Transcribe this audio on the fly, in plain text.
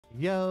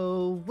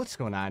Yo, what's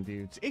going on,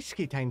 dudes?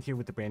 HK Titan here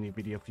with a brand new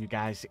video for you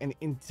guys, and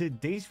in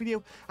today's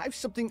video I have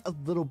something a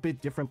little bit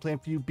different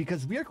planned for you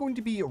because we are going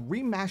to be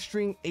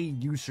remastering a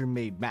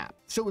user-made map.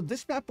 So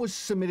this map was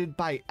submitted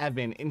by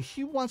Evan and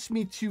he wants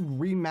me to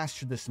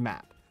remaster this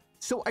map.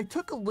 So I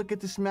took a look at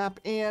this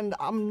map and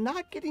I'm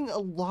not getting a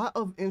lot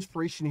of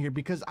inspiration here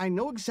because I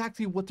know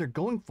exactly what they're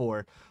going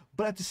for,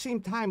 but at the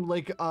same time,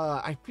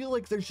 I feel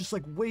like there's just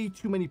like way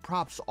too many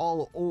props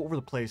all over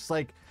the place.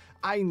 Like,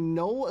 I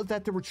know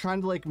that they were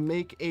trying to like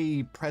make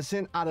a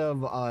present out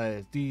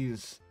of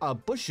these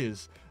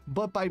bushes,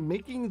 but by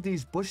making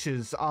these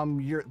bushes,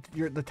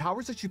 the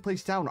towers that you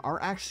place down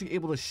aren't actually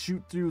able to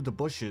shoot through the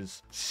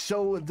bushes.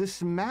 So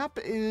this map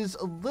is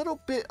a little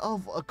bit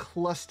of a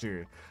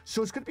cluster.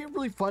 So it's gonna be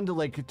really fun to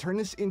like turn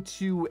this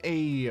into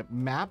a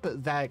map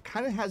that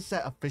kind of has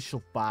that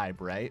official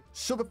vibe, right?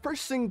 So the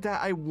first thing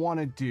that I want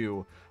to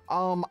do,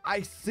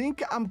 I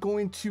think I'm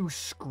going to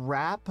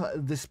scrap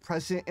this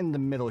present in the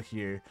middle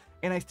here,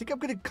 and I think I'm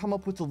going to come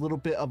up with a little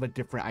bit of a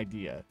different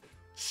idea.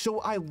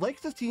 So I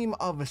like the theme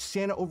of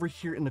Santa over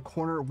here in the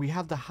corner. We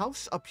have the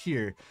house up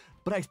here,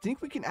 but I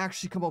think we can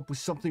actually come up with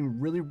something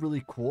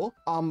really cool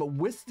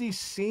with the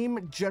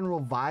same general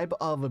vibe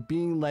of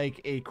being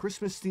like a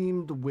Christmas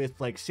themed with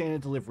like Santa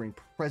delivering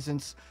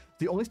presents.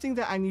 The only thing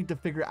that I need to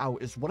figure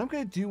out is what I'm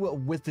going to do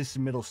with this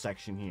middle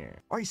section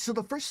here. All right, so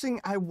the first thing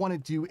I want to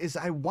do is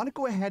I want to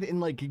go ahead and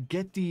like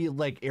get the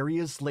like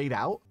areas laid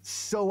out.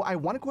 So I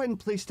want to go ahead and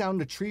place down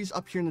the trees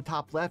up here in the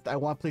top left. I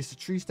want to place the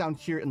trees down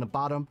here in the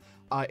bottom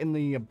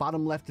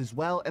left as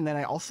well. And then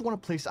I also want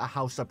to place a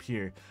house up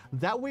here.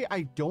 That way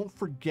I don't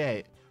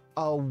forget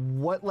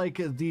what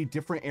like the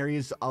different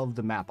areas of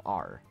the map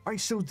are. All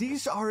right, so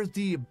these are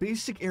the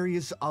basic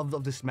areas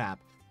of this map.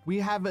 We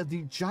have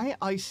the giant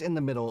ice in the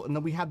middle, and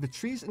then we have the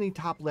trees in the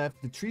top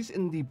left, the trees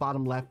in the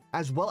bottom left,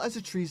 as well as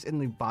the trees in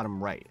the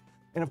bottom right.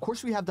 And of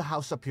course we have the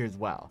house up here as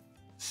well.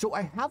 So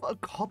I have a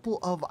couple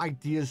of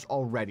ideas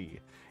already.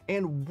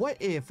 And what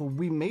if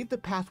we made the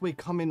pathway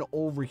come in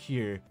over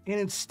here, and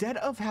instead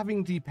of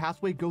having the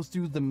pathway go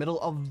through the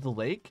middle of the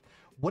lake,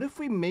 what if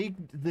we made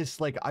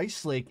this like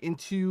ice lake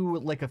into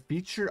like a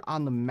feature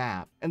on the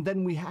map? And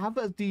then we have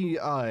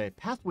the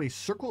pathway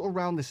circle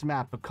around this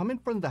map, but come in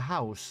front of the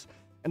house,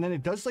 and then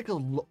it does like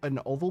an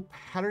oval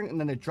pattern, and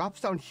then it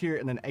drops down here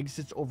and then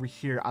exits over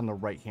here on the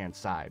right hand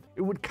side.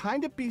 It would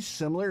kind of be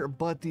similar,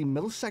 but the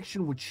middle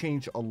section would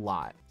change a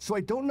lot. So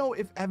I don't know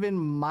if Evan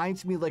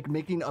minds me like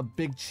making a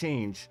big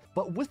change,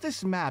 but with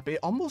this map it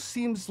almost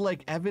seems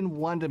like Evan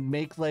wanted to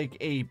make like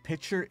a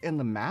picture in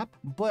the map,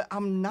 but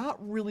I'm not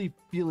really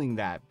feeling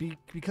that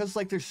because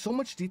like there's so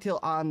much detail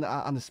on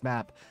this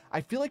map.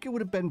 I feel like it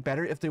would have been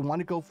better if they want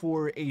to go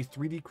for a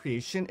 3D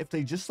creation, if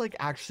they just like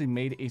actually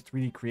made a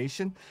 3D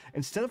creation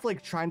instead of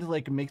like trying to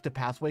like make the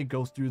pathway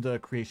go through the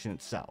creation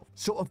itself.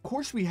 So of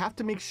course we have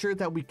to make sure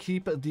that we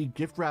keep the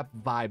gift wrap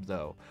vibe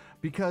though,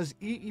 because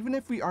even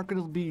if we aren't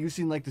going to be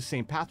using like the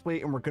same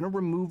pathway and we're going to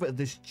remove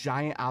this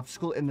giant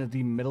obstacle in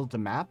the middle of the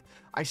map,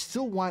 I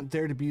still want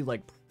there to be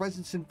like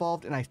presents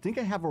involved, and I think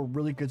I have a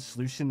really good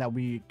solution that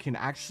we can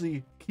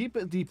actually keep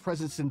the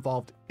presents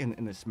involved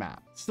in this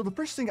map. So the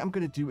first thing I'm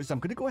going to do is I'm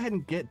going to go ahead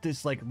and get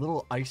this like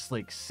little ice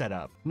lake set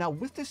up. Now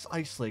with this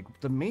ice lake,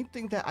 the main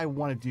thing that I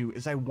want to do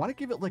is I want to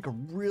give it like a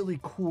really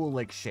cool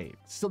like shape.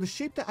 So the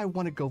shape that I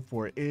want to go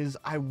for is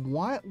I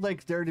want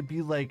like there to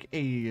be like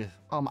a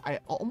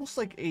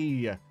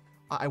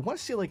I want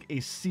to say like a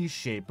C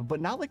shape,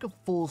 but not like a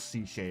full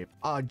C shape,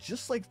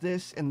 just like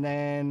this. And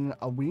then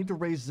we need to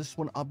raise this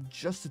one up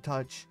just a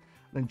touch,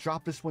 then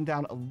drop this one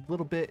down a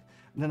little bit.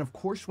 And then of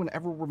course,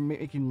 whenever we're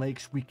making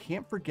lakes, we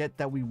can't forget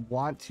that we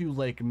want to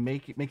like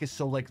make it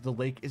so like the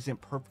lake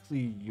isn't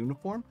perfectly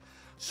uniform.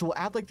 So we'll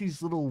add like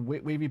these little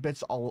wavy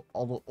bits all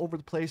over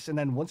the place. And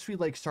then once we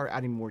like start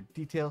adding more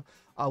detail,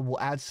 we'll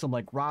add some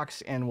like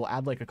rocks, and we'll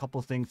add like a couple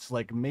of things to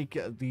like make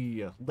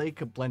the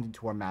lake blend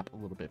into our map a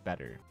little bit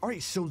better. All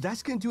right, so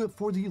that's going to do it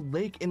for the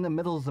lake in the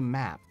middle of the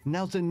map.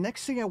 Now, the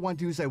next thing I want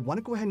to do is I want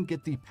to go ahead and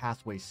get the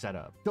pathway set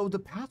up. So the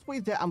pathway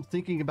that I'm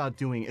thinking about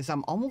doing is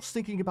I'm almost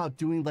thinking about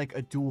doing like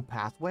a dual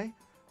pathway.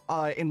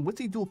 And with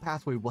the dual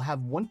pathway, we'll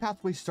have one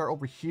pathway start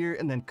over here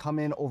and then come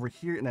in over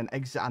here and then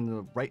exit on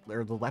the right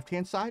or the left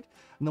hand side.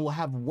 And then we'll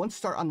have one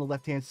start on the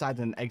left hand side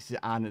and then exit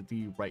on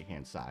the right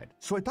hand side.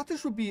 So I thought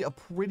this would be a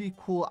pretty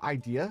cool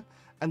idea.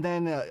 And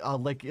then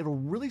like it'll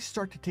really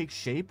start to take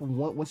shape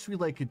once we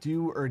like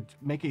do or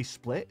make a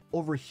split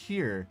over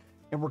here.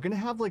 And we're going to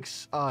have like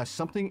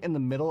something in the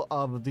middle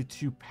of the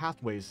two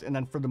pathways. And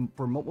then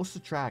for most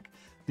of the track,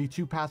 the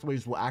two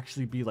pathways will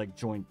actually be like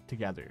joined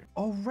together.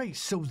 All right,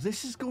 so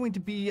this is going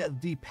to be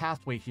the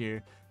pathway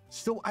here.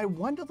 So I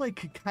want to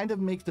like kind of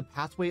make the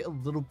pathway a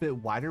little bit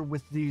wider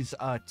with these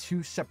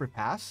two separate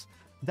paths.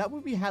 That way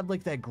we had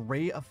like that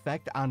gray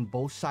effect on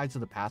both sides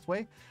of the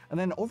pathway. And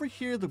then over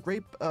here, the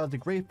gray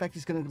effect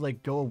is going to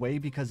like go away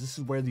because this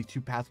is where the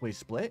two pathways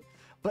split.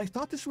 But I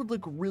thought this would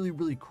look really,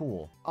 really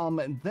cool.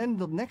 And then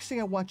the next thing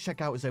I want to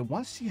check out is I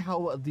want to see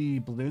how the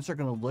balloons are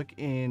going to look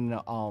in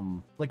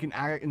like in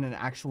an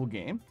actual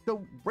game.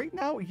 So right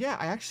now, yeah,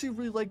 I actually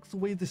really like the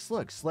way this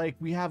looks. Like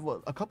we have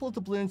a couple of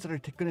the balloons that are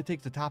going to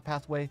take the top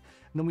pathway, and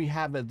then we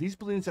have these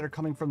balloons that are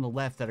coming from the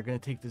left that are going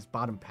to take this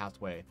bottom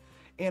pathway.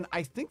 And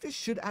I think this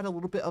should add a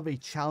little bit of a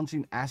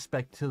challenging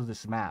aspect to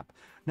this map.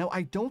 Now,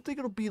 I don't think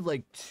it'll be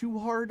like too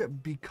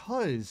hard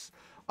because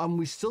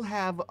we still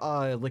have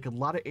like a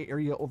lot of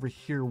area over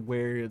here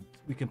where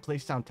we can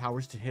place down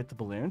towers to hit the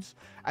balloons,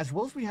 as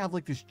well as we have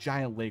like this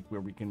giant lake where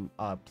we can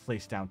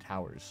place down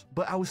towers.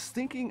 But I was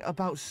thinking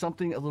about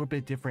something a little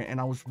bit different, and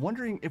I was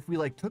wondering if we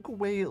like took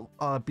away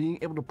being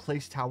able to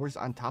place towers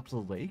on top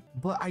of the lake,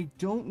 but I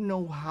don't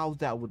know how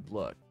that would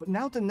look. But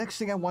now the next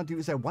thing I want to do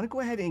is I want to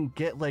go ahead and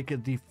get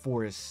like the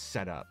forest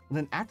set up. And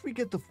then after we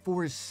get the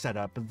forest set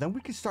up, then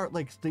we can start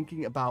like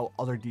thinking about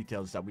other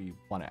details that we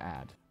want to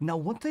add. Now,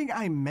 one thing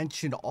I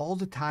mentioned all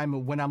the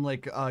time when I'm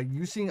like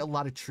using a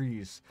lot of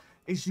trees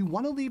is you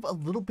want to leave a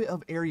little bit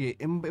of area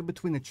in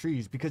between the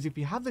trees, because if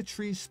you have the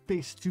trees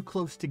spaced too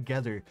close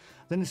together,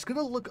 then it's going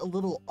to look a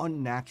little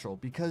unnatural,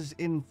 because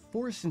in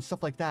forests and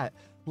stuff like that,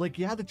 like,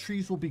 yeah, the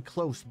trees will be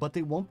close, but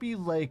they won't be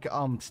like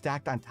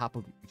stacked on top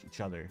of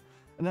each other.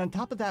 And then on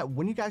top of that,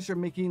 when you guys are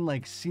making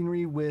like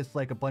scenery with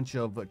like a bunch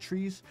of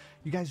trees,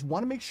 you guys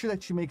want to make sure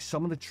that you make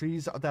some of the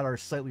trees that are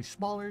slightly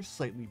smaller,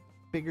 slightly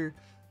bigger,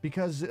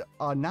 because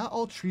not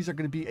all trees are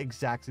going to be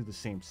exactly the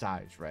same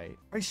size, right?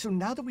 All right, so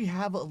now that we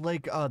have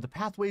like the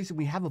pathways and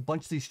we have a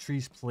bunch of these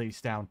trees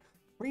placed down,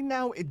 right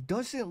now it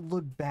doesn't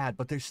look bad,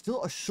 but there's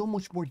still so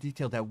much more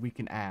detail that we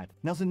can add.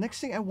 Now, the next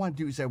thing I want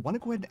to do is I want to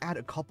go ahead and add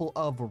a couple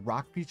of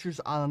rock features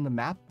on the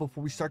map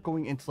before we start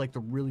going into like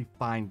the really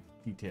fine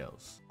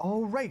details.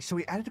 All right, so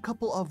we added a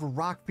couple of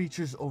rock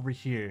features over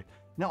here.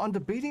 Now, I'm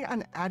debating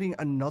on adding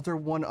another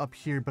one up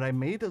here, but I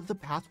made the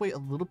pathway a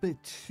little bit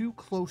too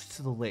close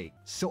to the lake.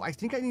 So I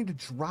think I need to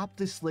drop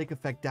this lake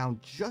effect down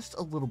just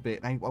a little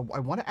bit. And I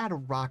want to add a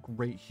rock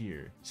right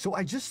here. So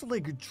I just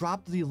like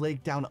dropped the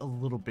lake down a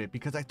little bit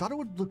because I thought it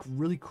would look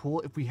really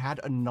cool if we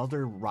had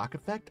another rock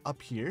effect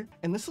up here.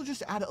 And this will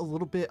just add a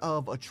little bit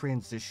of a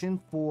transition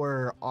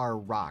for our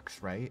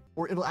rocks, right?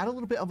 Or it'll add a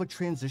little bit of a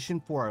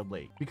transition for our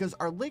lake, because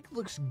our lake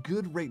looks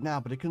good right now,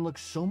 but it can look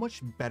so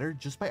much better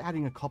just by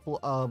adding a couple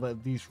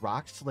of these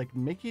rocks to like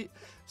make it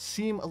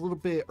seem a little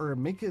bit, or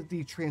make it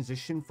the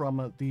transition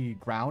from the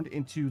ground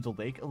into the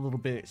lake a little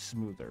bit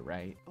smoother,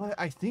 right? But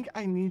I think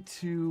I need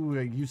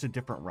to use a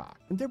different rock.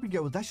 And there we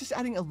go. That's just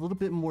adding a little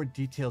bit more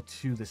detail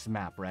to this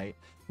map, right?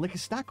 Like,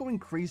 it's not going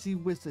crazy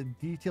with the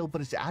detail,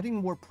 but it's adding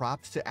more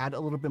props to add a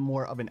little bit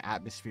more of an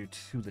atmosphere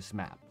to this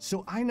map.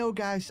 So I know,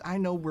 guys, I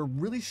know we're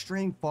really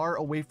straying far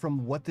away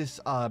from what this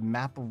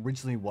map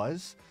originally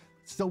was.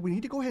 So we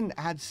need to go ahead and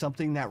add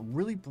something that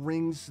really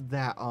brings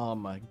that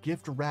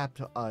gift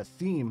wrapped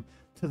theme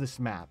to this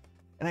map.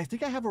 And I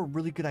think I have a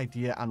really good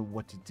idea on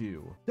what to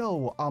do.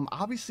 So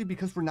obviously,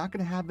 because we're not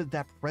going to have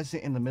that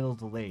present in the middle of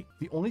the lake,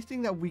 the only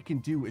thing that we can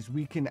do is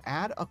we can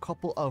add a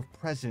couple of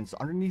presents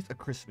underneath a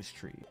Christmas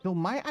tree. So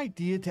my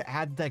idea to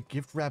add that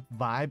gift wrap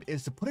vibe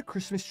is to put a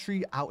Christmas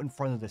tree out in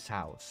front of this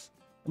house.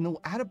 And then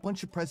we'll add a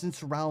bunch of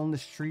presents around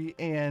this tree.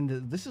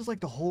 And this is like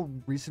the whole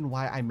reason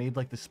why I made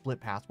like the split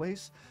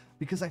pathways,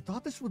 because I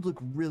thought this would look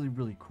really,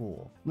 really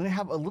cool. And then I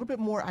have a little bit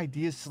more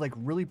ideas to like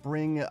really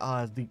bring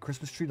the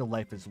Christmas tree to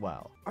life as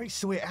well. All right,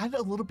 so I added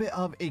a little bit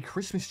of a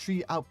Christmas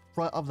tree out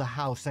front of the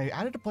house, and I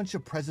added a bunch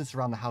of presents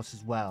around the house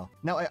as well.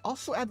 Now, I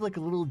also added like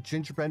a little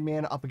gingerbread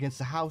man up against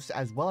the house,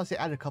 as well as I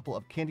added a couple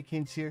of candy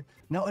canes here.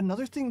 Now,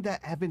 another thing that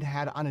Evan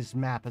had on his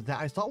map that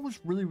I thought was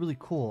really, really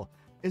cool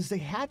is they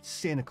had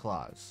Santa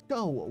Claus.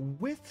 So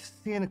with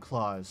Santa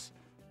Claus,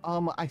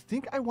 I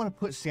think I want to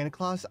put Santa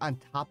Claus on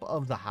top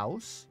of the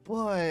house,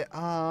 but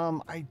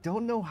I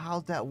don't know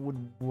how that would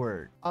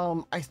work.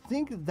 I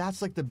think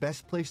that's like the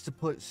best place to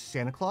put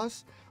Santa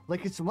Claus.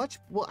 Like, it's much,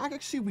 well,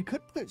 actually we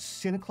could put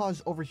Santa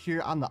Claus over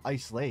here on the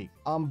ice lake,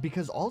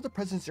 because all the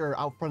presents are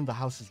out front of the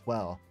house as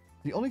well.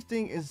 The only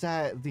thing is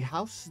that the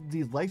house,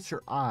 the lights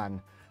are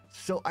on,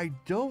 so I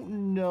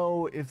don't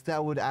know if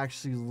that would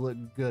actually look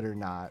good or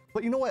not.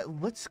 But you know what?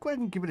 Let's go ahead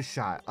and give it a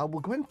shot. We'll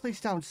go ahead and place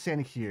down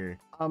Santa here.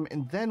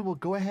 And then we'll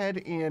go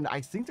ahead and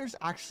I think there's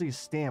actually a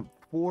stamp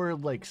for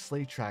like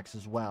sleigh tracks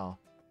as well.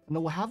 And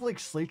then we'll have like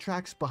sleigh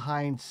tracks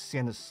behind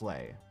Santa's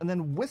sleigh. And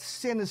then with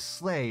Santa's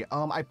sleigh,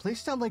 I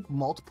placed down like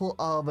multiple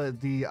of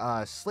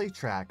the sleigh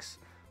tracks.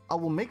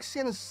 We'll make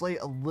Santa's sleigh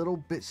a little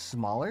bit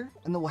smaller,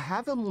 and then we'll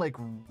have him like,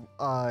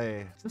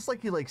 just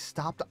like he like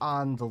stopped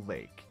on the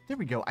lake. There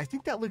we go. I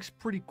think that looks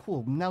pretty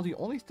cool. Now, the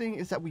only thing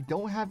is that we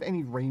don't have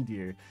any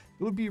reindeer.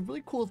 It would be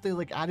really cool if they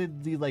like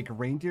added the like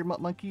reindeer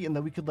monkey, and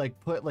then we could like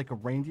put like a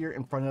reindeer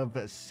in front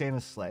of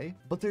Santa's sleigh.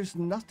 But there's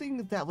nothing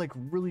that like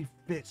really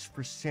fits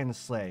for Santa's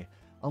sleigh.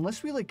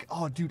 Unless we like,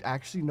 oh dude,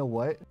 actually, you know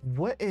what?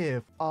 What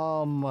if,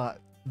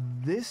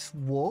 this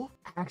wolf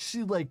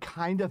actually like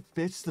kind of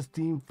fits the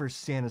theme for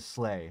Santa's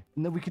sleigh.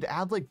 And then we could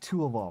add like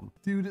 2 of them.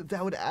 Dude,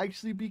 that would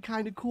actually be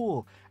kind of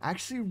cool. I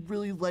actually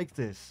really like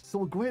this. So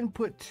we'll go ahead and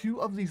put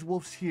 2 of these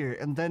wolves here.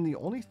 And then the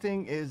only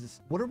thing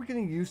is, what are we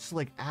going to use to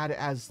like add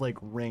as like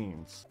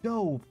reins?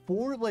 No,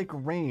 4 like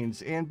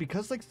reins. And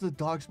because like the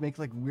dogs make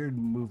like weird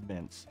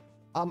movements,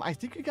 I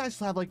think you guys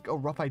will have like a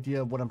rough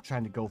idea of what I'm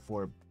trying to go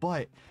for,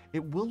 but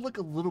it will look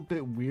a little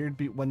bit weird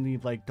when the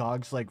like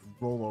dogs like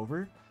roll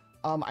over.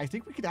 I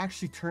think we could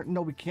actually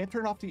no, we can't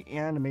turn off the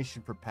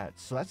animation for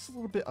pets, so that's a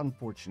little bit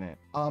unfortunate.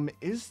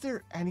 Is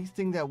there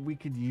anything that we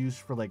could use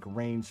for like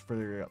reins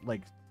for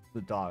like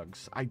the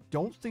dogs? I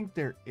don't think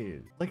there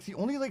is. Like the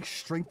only like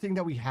strength thing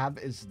that we have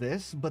is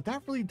this, but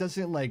that really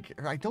doesn't like,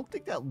 I don't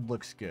think that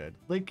looks good.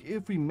 Like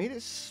if we made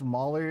it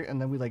smaller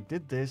and then we like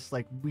did this,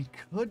 like we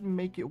could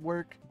make it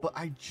work, but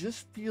I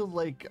just feel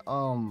like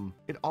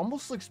it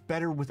almost looks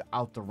better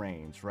without the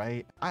reins,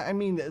 right? I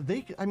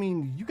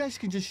mean you guys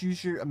can just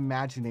use your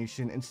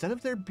imagination. Instead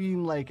of there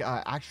being like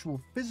actual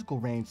physical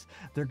reins,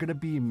 they're gonna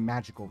be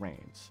magical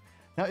reins.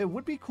 Now, it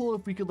would be cool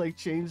if we could like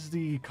change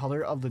the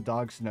color of the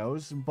dog's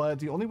nose, but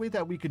the only way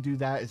that we could do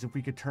that is if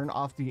we could turn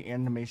off the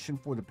animation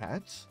for the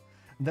pets.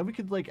 And then we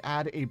could like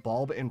add a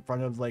bulb in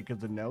front of like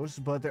the nose,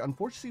 but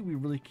unfortunately we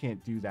really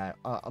can't do that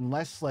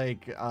unless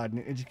like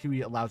Ninja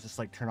Kiwi allows us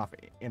like turn off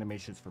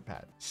animations for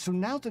pets. So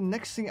now the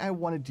next thing I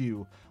want to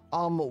do,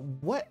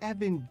 what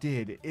Evan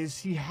did is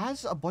he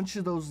has a bunch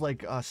of those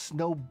like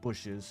snow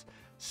bushes.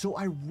 So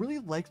I really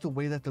like the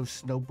way that those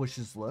snow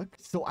bushes look.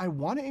 So I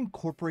want to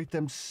incorporate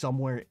them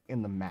somewhere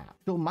in the map.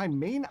 So my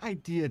main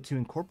idea to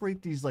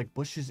incorporate these like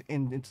bushes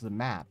into the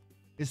map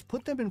is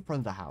put them in front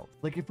of the house.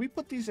 Like if we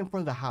put these in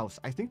front of the house,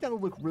 I think that'll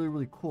look really,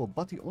 really cool.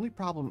 But the only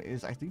problem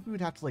is I think we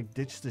would have to like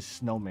ditch this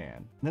snowman.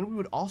 And then we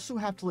would also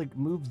have to like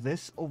move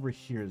this over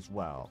here as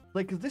well.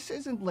 Like this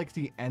isn't like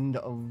the end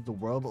of the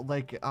world.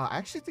 Like I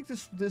actually think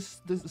this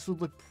would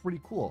look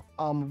pretty cool.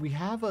 We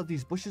have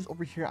these bushes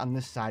over here on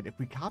this side. If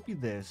we copy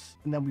this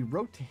and then we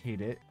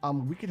rotate it,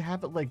 we could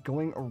have it like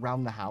going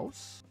around the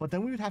house. But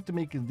then we would have to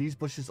make these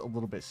bushes a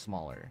little bit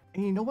smaller.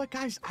 And you know what,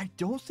 guys? I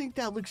don't think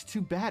that looks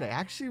too bad. I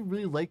actually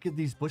really like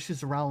these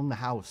bushes around the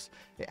house.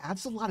 It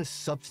adds a lot of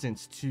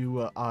substance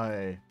to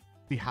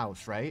the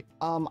house, right?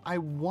 I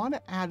want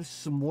to add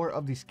some more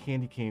of these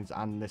candy canes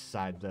on this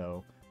side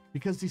though,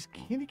 because these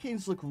candy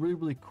canes look really,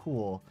 really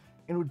cool.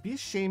 And it would be a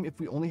shame if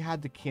we only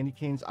had the candy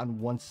canes on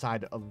one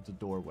side of the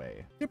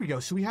doorway. There we go.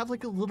 So we have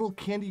like a little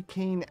candy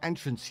cane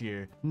entrance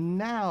here.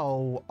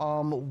 Now,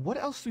 what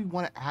else do we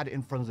want to add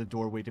in front of the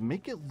doorway to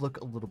make it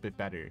look a little bit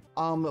better?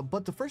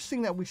 But the first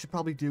thing that we should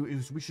probably do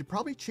is we should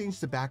probably change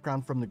the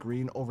background from the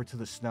green over to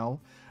the snow.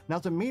 Now,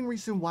 the main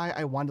reason why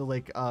I want to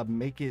like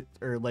make it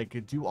or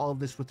like do all of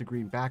this with the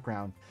green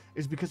background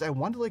is because I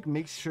want to like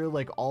make sure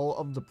like all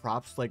of the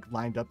props like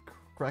lined up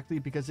correctly,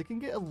 because it can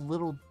get a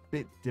little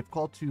bit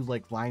difficult to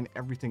like line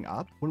everything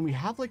up when we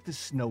have like the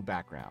snow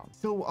background.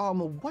 So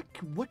what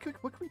can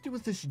we do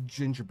with this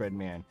gingerbread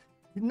man?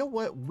 You know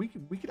what, we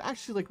could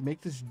actually like make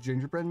this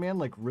gingerbread man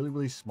like really,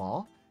 really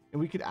small, and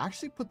we could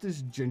actually put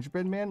this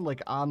gingerbread man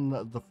like on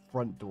the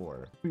front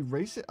door. If we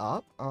raise it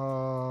up,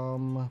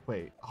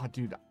 wait, oh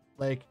dude,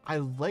 like I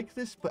like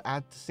this, but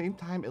at the same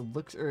time it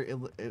looks, or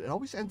it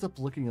always ends up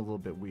looking a little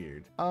bit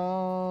weird.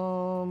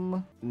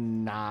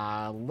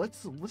 Nah,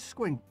 let's just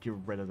go and get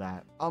rid of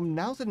that.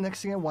 Now the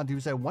next thing I want to do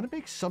is I want to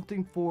make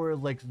something for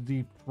like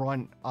the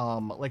front,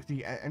 like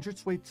the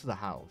entranceway to the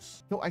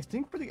house. So I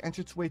think for the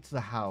entranceway to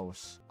the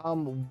house,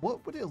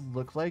 what would it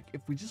look like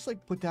if we just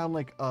like put down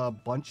like a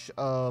bunch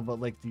of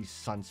like these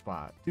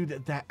sunspots?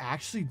 Dude, that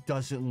actually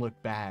doesn't look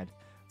bad.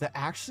 That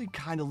actually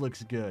kind of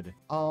looks good.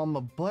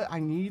 But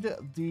I need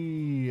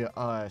the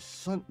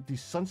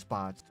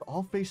sunspots to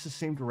all face the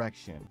same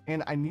direction,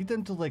 and I need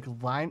them to like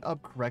line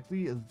up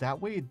correctly. That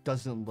way it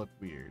doesn't look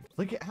weird.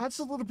 Like it adds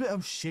a little bit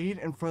of shade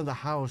in front of the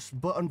house,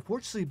 but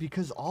unfortunately,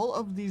 because all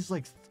of these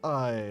like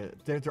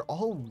they're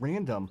all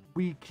random,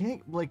 we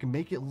can't like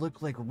make it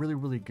look like really,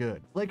 really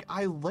good. Like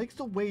I like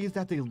the way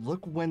that they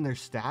look when they're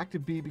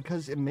stacked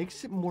because it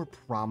makes it more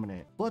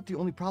prominent. But the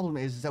only problem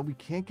is that we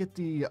can't get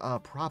the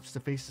props to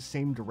face the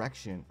same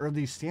direction, or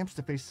these stamps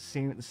to face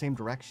the same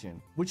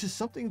direction, which is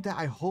something that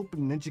I hope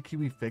Ninja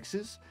Kiwi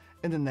fixes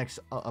in the next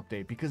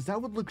update, because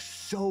that would look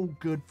so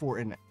good for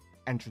an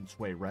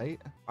entranceway, right?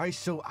 All right,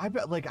 so I've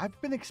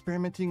been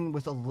experimenting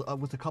with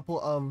a couple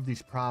of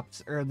these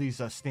props, or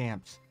these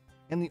stamps,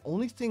 and the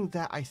only thing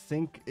that I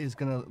think is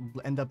gonna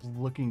end up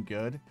looking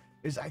good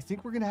is I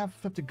think we're gonna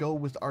have to go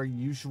with our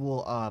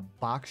usual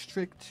box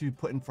trick to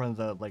put in front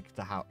of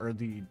the house or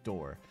the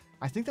door.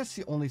 I think that's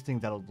the only thing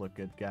that'll look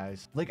good,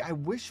 guys. Like, I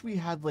wish we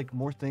had like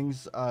more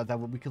things that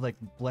we could like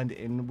blend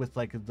in with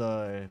like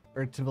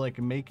or to like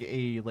make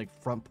a like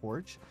front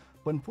porch.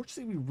 But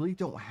unfortunately, we really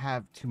don't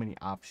have too many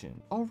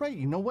options. All right,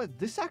 you know what?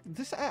 This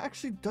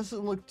actually doesn't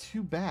look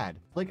too bad.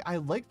 Like, I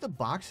like the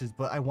boxes,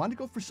 but I want to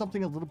go for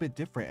something a little bit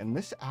different. And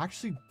this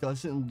actually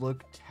doesn't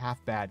look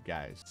half bad,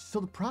 guys. So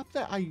the prop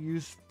that I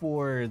use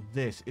for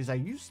this is I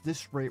use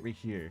this right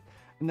here.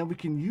 And then we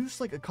can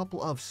use like a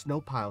couple of snow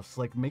piles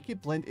to like make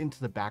it blend into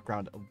the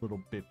background a little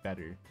bit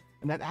better.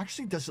 And that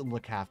actually doesn't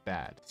look half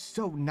bad.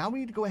 So now we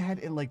need to go ahead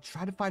and like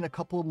try to find a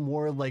couple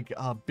more like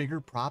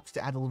bigger props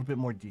to add a little bit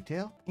more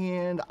detail.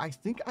 And I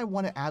think I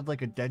want to add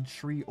like a dead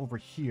tree over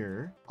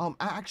here.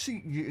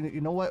 Actually,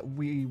 you know what?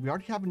 We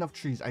already have enough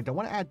trees. I don't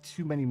want to add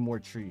too many more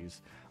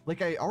trees.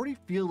 Like, I already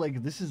feel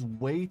like this is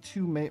way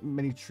too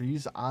many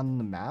trees on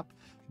the map.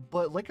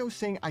 But like I was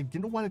saying, I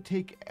didn't want to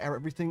take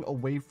everything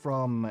away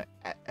from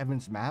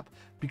Evan's map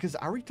because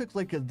I already took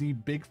like the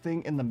big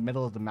thing in the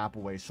middle of the map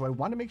away. So I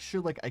want to make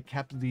sure like I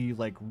kept the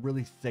like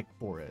really thick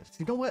forest.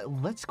 You know what?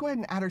 Let's go ahead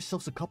and add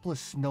ourselves a couple of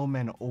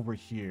snowmen over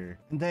here.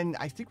 And then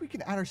I think we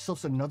can add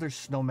ourselves another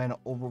snowman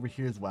over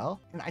here as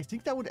well. And I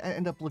think that would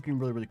end up looking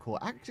really, really cool.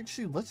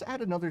 Actually, let's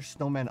add another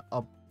snowman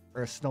up,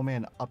 or a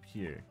snowman up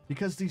here,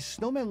 because these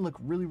snowmen look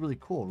really, really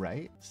cool,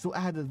 right? So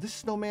add this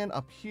snowman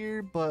up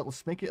here, but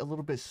let's make it a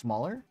little bit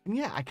smaller. And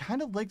yeah, I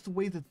kind of like the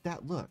way that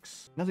that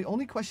looks. Now, the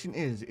only question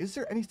is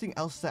there anything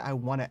else that I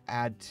want to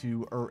add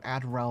to or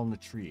add around the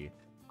tree?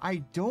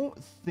 I don't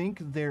think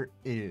there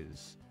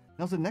is.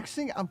 Now, the next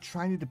thing I'm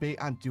trying to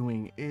debate on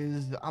doing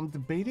is I'm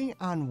debating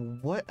on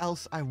what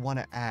else I want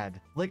to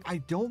add. Like, I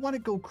don't want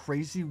to go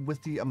crazy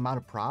with the amount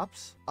of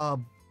props,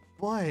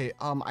 but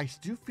I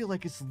do feel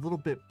like it's a little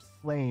bit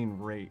plain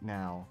right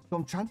now. So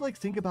I'm trying to like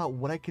think about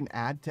what I can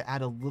add to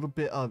add a little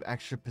bit of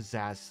extra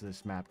pizzazz to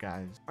this map,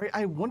 guys. All right,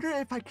 I wonder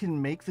if I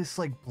can make this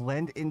like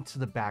blend into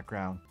the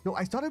background. So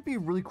I thought it'd be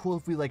really cool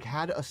if we like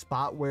had a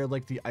spot where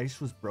like the ice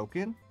was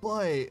broken,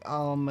 but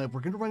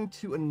we're gonna run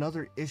into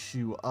another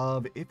issue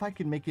of if I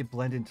can make it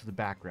blend into the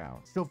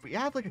background. So if we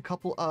add like a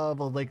couple of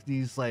like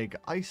these like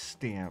ice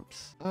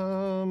stamps,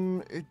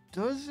 it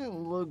doesn't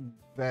look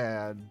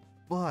bad,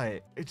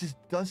 but it just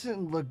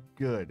doesn't look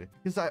good.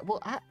 Because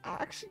I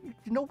actually,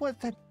 you know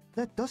what,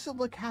 that doesn't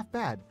look half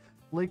bad.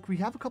 Like, we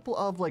have a couple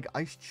of like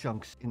ice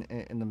chunks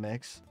in the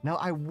mix. Now,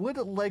 I would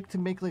like to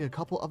make like a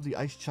couple of the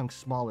ice chunks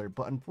smaller,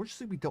 but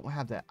unfortunately we don't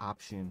have that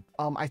option.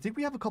 I think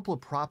we have a couple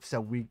of props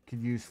that we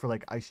could use for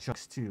like ice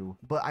chunks too,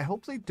 but I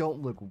hope they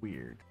don't look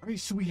weird. All right,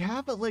 so we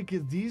have like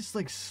these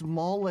like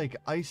small like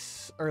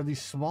ice, or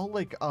these small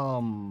like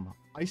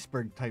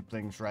iceberg type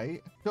things,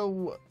 right?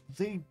 So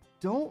they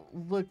don't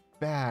look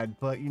bad,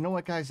 but you know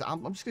what, guys,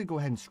 I'm just gonna go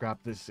ahead and scrap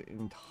this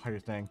entire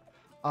thing.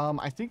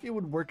 I think it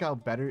would work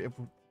out better if,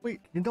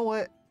 wait, you know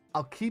what,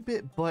 I'll keep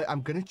it, but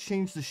I'm gonna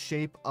change the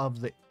shape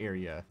of the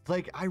area.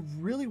 Like, I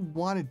really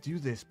want to do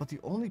this, but the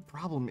only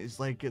problem is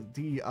like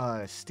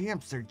the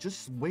stamps are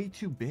just way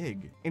too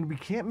big, and we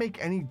can't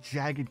make any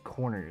jagged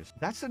corners.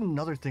 That's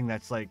another thing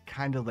that's like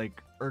kind of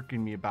like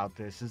irking me about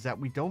this, is that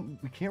we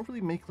can't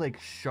really make like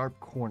sharp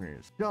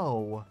corners.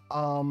 So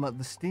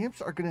the stamps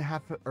are gonna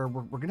have to, or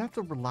we're gonna have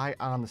to rely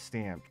on the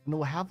stamp. And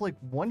we'll have like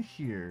one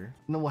here,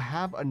 and then we'll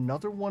have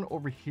another one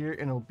over here,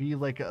 and it'll be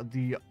like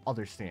the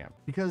other stamp,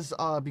 because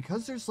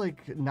there's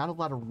like not a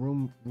lot of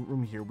room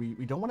here.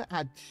 We don't want to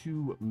add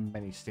too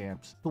many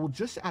stamps, so we'll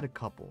just add a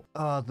couple.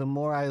 The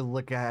more I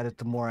look at it,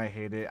 the more I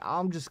hate it.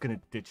 I'm just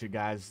gonna ditch it,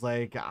 guys.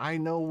 Like, I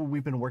know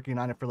we've been working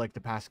on it for like the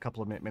past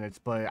couple of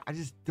minutes, but I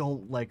just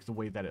don't like the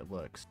way that it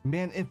looks.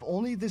 Man, if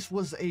only this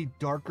was a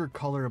darker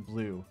color of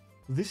blue,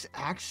 this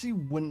actually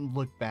wouldn't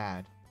look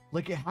bad.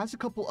 Like, it has a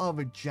couple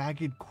of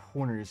jagged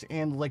corners,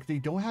 and like they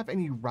don't have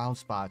any round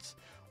spots,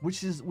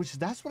 which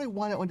that's what I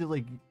wanted to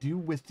like do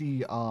with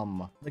the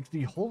like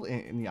the hole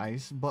in the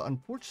ice, but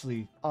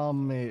unfortunately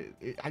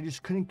I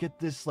just couldn't get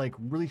this like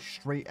really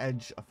straight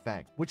edge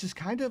effect, which is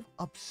kind of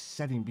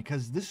upsetting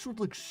because this would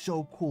look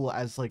so cool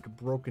as like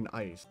broken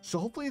ice. So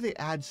hopefully they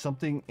add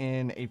something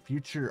in a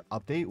future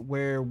update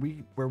where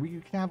we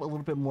can have a little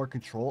bit more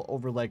control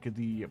over like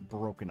the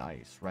broken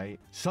ice, right?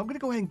 So I'm gonna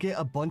go ahead and get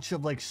a bunch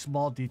of like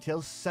small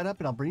details set up,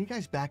 and I'll bring you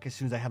guys back as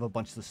soon as I have a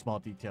bunch of the small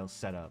details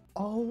set up.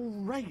 All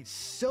right,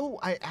 so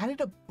I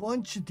added a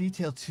bunch of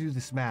detail to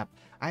this map.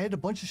 I added a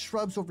bunch of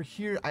shrubs over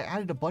here. I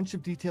added a bunch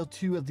of detail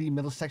to the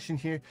middle section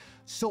here.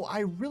 So I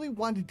really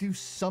wanted to do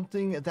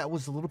something that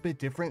was a little bit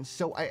different.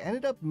 So I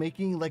ended up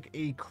making like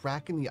a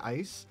crack in the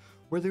ice,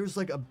 where there's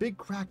like a big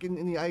crack in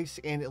the ice,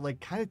 and it like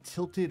kind of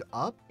tilted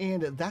up,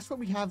 and that's what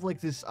we have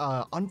like this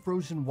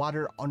unfrozen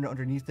water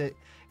underneath it.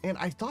 And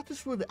I thought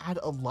this would add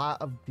a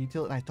lot of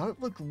detail, and I thought it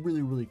looked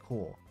really, really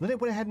cool. Then I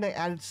went ahead and I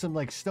added some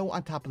like snow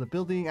on top of the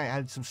building. I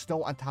added some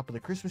snow on top of the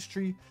Christmas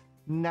tree.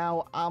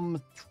 Now I'm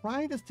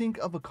trying to think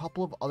of a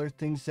couple of other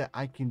things that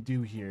I can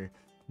do here,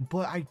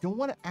 but I don't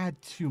want to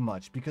add too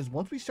much, because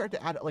once we start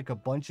to add like a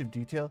bunch of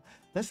detail,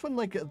 that's when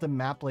like the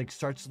map like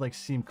starts to like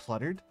seem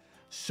cluttered.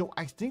 So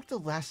I think the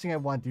last thing I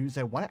want to do is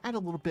I want to add a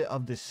little bit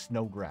of this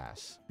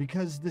snowgrass,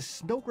 because this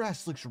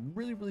snowgrass looks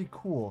really, really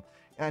cool.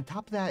 And on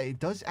top of that, it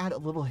does add a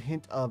little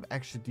hint of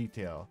extra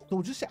detail. So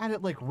we'll just add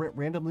it like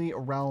randomly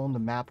around the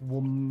map.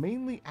 We'll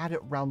mainly add it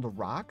around the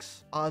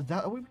rocks.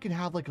 That way we can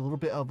have like a little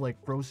bit of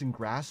like frozen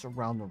grass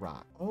around the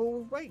rock.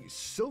 All right,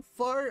 so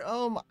far,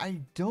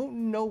 I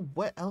don't know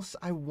what else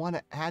I want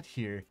to add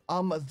here.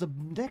 The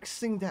next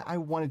thing that I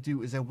want to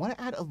do is I want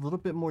to add a little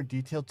bit more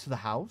detail to the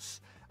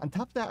house. On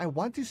top of that, I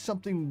want to do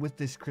something with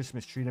this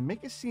Christmas tree to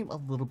make it seem a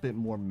little bit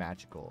more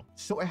magical.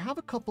 So I have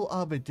a couple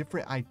of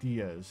different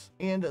ideas,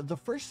 and the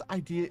first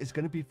idea is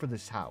going to be for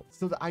this house.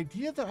 So the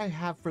idea that I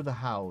have for the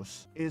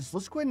house is,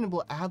 let's go ahead and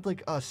we'll add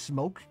like a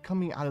smoke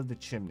coming out of the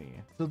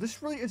chimney. So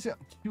this really isn't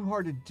too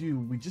hard to do.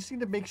 We just need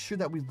to make sure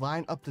that we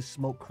line up the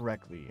smoke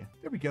correctly.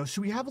 There we go.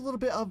 So we have a little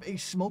bit of a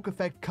smoke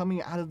effect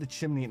coming out of the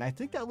chimney, and I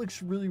think that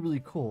looks really,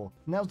 really cool.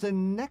 Now, the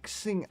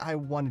next thing I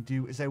want to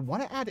do is I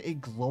want to add a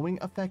glowing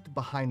effect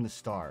behind the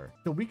star.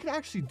 So we can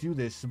actually do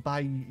this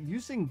by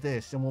using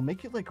this, and we'll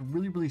make it like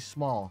really, really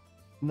small.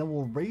 And then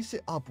we'll raise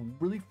it up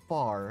really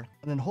far,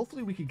 and then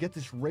hopefully we could get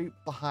this right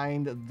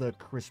behind the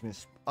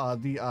Christmas,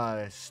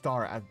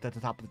 star at the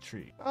top of the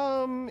tree.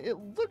 It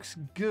looks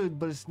good,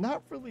 but it's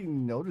not really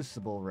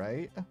noticeable,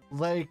 right?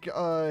 Like,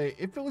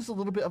 if it was a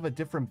little bit of a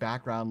different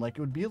background, like it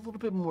would be a little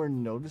bit more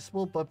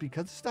noticeable, but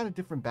because it's not a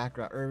different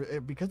background,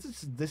 or because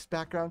it's this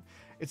background,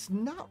 it's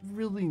not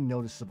really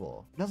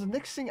noticeable. Now, the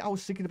next thing I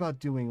was thinking about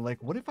doing,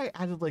 like, what if I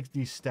added like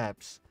these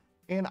steps?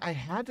 And I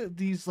had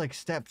these like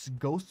steps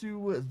go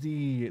through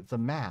the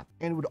map,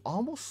 and it would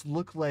almost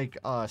look like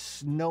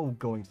snow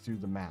going through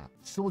the map.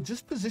 So we'll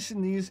just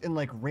position these in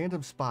like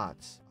random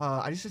spots.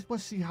 I just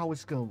want to see how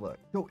it's gonna look.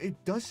 So it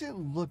doesn't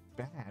look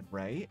bad,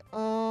 right?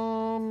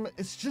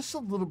 It's just a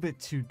little bit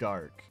too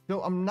dark.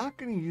 So I'm not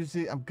gonna use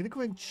it. I'm gonna go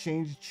ahead and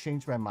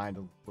change my mind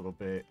a little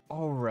bit.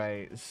 All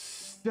right,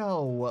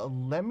 so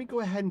let me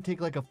go ahead and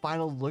take like a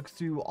final look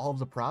through all of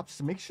the props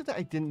to make sure that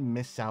I didn't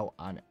miss out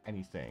on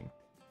anything.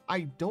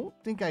 I don't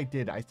think I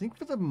did. I think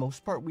for the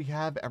most part, we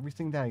have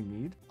everything that I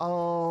need.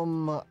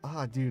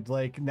 Dude,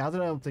 like now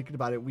that I'm thinking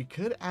about it, we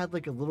could add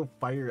like a little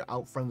fire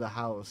out front of the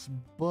house,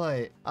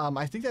 but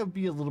I think that would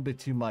be a little bit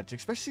too much,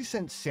 especially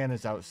since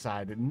Santa's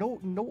outside.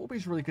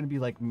 Nobody's really going to be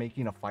like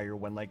making a fire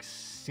when like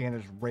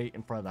Santa's right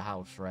in front of the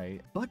house,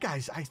 right? But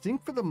guys, I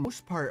think for the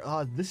most part,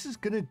 this is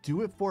going to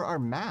do it for our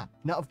map.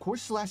 Now, of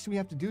course, the last thing we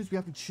have to do is we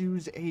have to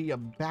choose a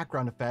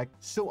background effect.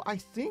 So I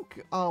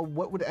think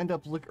what would end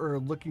up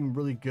looking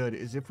really good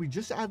is if we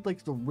just add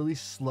like the really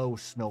slow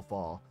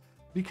snowfall,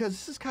 because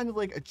this is kind of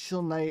like a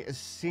chill night as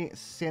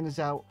Santa's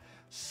out.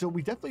 So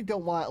we definitely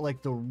don't want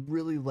like the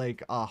really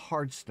like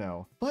hard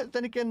snow, but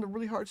then again, the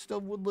really hard snow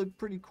would look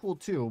pretty cool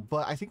too.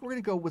 But I think we're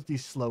gonna go with the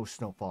slow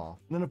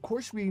snowfall. And then of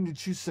course we need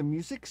to choose some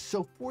music.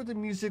 So for the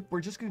music, we're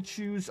just gonna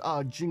choose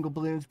Jingle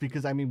Balloons,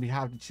 because I mean we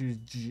have to choose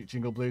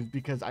Jingle Balloons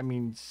because I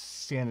mean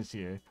Santa's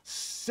here.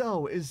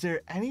 So is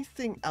there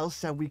anything else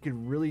that we could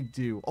really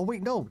do? Oh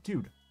wait, no,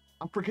 dude.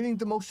 I'm forgetting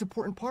the most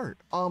important part.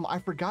 I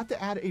forgot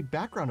to add a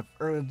background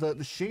or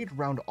the shade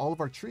around all of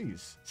our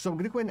trees. So I'm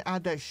gonna go ahead and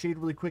add that shade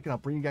really quick, and I'll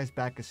bring you guys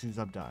back as soon as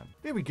I'm done.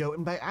 There we go.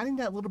 And by adding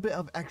that little bit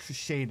of extra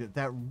shade,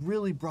 that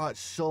really brought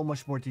so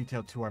much more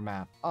detail to our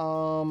map.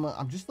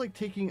 I'm just like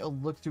taking a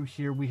look through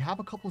here. We have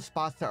a couple of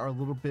spots that are a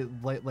little bit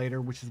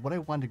lighter, which is what I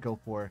wanted to go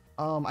for.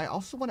 I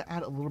also want to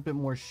add a little bit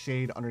more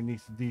shade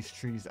underneath these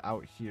trees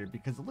out here,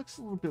 because it looks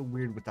a little bit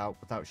weird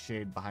without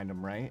shade behind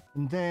them, right?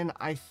 And then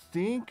I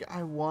think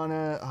I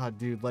wanna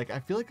dude, like I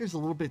feel like there's a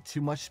little bit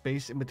too much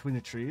space in between the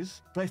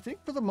trees, but I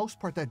think for the most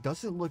part that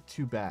doesn't look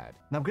too bad.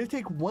 Now I'm gonna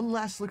take one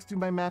last look through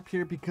my map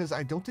here, because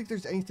I don't think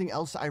there's anything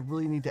else I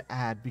really need to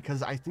add,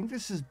 because I think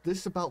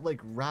this about like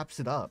wraps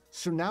it up.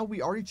 So now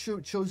we already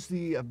chose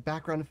the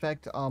background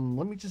effect.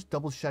 Let me just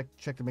double check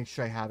to make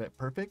sure I have it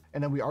perfect.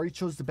 And then we already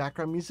chose the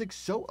background music.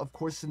 So of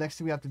course the next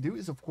thing we have to do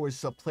is of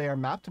course play our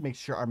map to make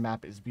sure our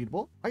map is beatable.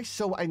 All right,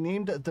 so I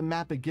named the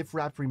map a Gift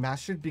Wrap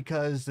Remastered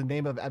because the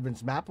name of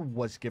Evan's map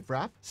was Gift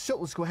Wrap. So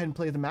let's go ahead and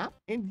play the map.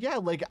 And yeah,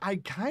 like I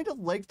kind of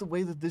like the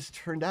way that this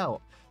turned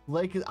out.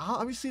 Like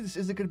obviously this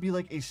isn't going to be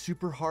like a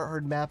super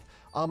hard map.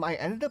 I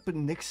ended up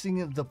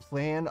nixing the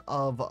plan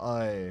of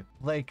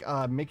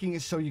making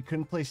it so you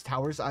couldn't place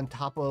towers on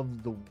top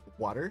of the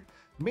water,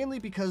 mainly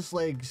because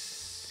like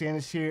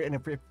Santa's here, and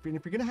if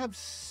you're gonna have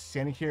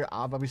Santa here,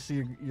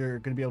 obviously you're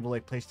gonna be able to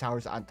like place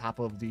towers on top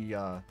of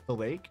the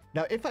lake.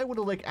 Now if I would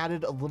have like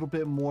added a little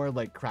bit more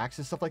like cracks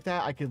and stuff like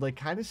that, I could like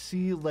kind of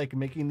see like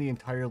making the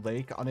entire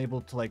lake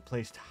unable to like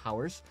place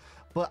towers,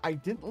 but I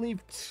didn't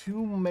leave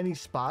too many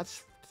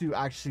spots to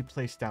actually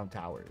place down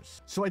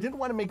towers. So I didn't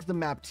want to make the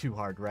map too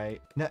hard,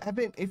 right? Now,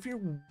 Evan, if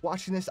you're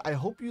watching this, I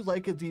hope you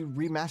like the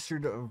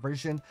remastered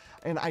version.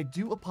 And I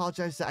do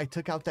apologize that I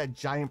took out that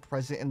giant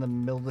present in the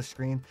middle of the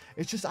screen.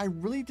 It's just I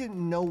really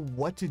didn't know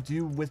what to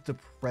do with the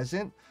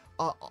present.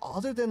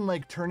 Other than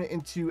like turn it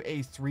into a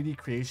 3D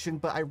creation,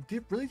 but I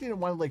really didn't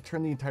want to like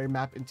turn the entire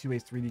map into a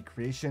 3D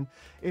creation.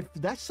 If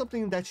that's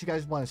something that you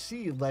guys want to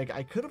see, like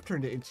I could have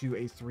turned it into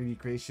a 3D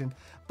creation,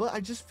 but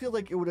I just feel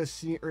like it would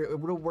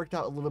have worked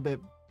out a little bit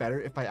better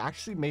if I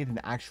actually made an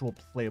actual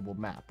playable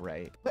map,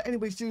 right? But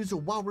anyways, dudes,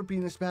 while we're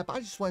beating this map,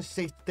 I just want to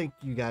say thank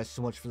you guys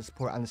so much for the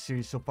support on the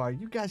series so far.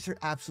 You guys are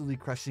absolutely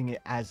crushing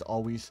it as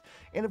always.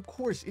 And of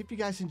course, if you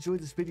guys enjoyed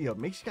this video,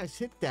 make sure you guys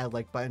hit that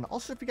like button.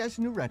 Also, if you guys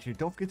are new around here,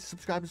 don't forget to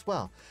subscribe as well.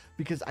 well,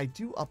 because I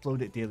do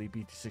upload daily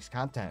BT6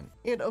 content.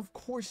 And of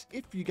course,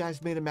 if you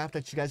guys made a map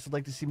that you guys would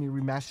like to see me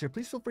remaster,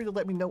 please feel free to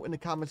let me know in the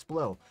comments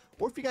below.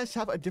 Or if you guys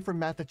have a different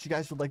map that you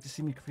guys would like to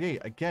see me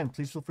create, again,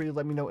 please feel free to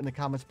let me know in the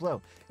comments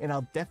below, and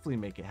I'll definitely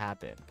make it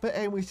happen. But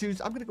anyways,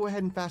 dudes, I'm going to go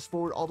ahead and fast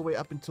forward all the way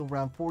up until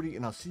round 40,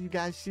 and I'll see you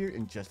guys here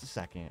in just a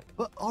second.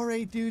 But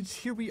alright, dudes,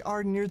 here we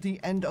are near the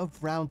end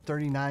of round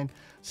 39.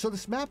 So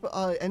this map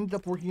ended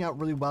up working out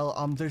really well.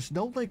 There's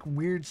no like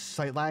weird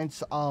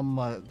sightlines.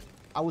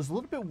 I was a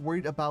little bit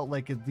worried about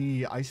like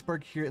the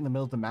iceberg here in the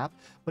middle of the map,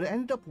 but it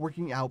ended up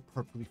working out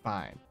perfectly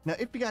fine. Now,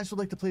 if you guys would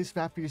like to play this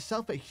map for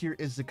yourself, here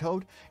is the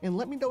code, and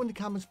let me know in the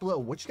comments below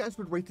what you guys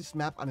would rate this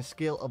map on a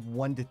scale of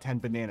 1 to 10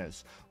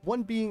 bananas.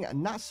 1 being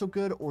not so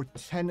good or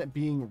 10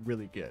 being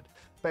really good.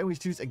 But anyways,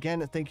 dudes,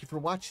 again, thank you for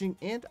watching,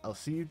 and I'll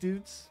see you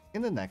dudes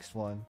in the next one.